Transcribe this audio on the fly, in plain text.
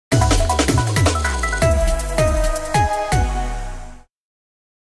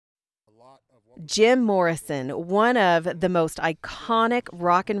Jim Morrison, one of the most iconic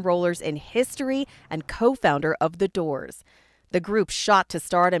rock and rollers in history and co-founder of The Doors. The group shot to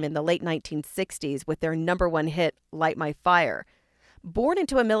stardom in the late 1960s with their #1 hit, Light My Fire. Born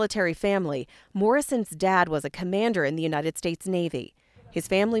into a military family, Morrison's dad was a commander in the United States Navy. His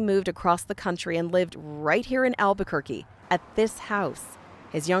family moved across the country and lived right here in Albuquerque, at this house.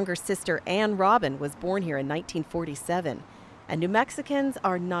 His younger sister, Ann Robin, was born here in 1947. And New Mexicans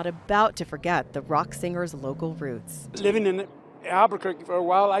are not about to forget the rock singer's local roots. Living in Albuquerque for a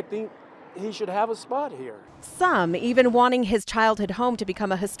while, I think he should have a spot here. Some even wanting his childhood home to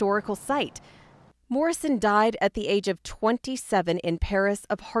become a historical site. Morrison died at the age of 27 in Paris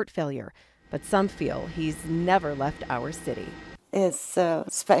of heart failure, but some feel he's never left our city. It's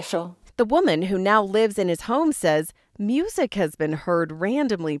special. The woman who now lives in his home says music has been heard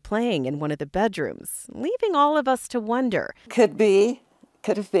randomly playing in one of the bedrooms, leaving all of us to wonder. Could be,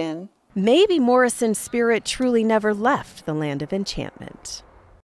 could have been. Maybe Morrison's spirit truly never left the land of enchantment.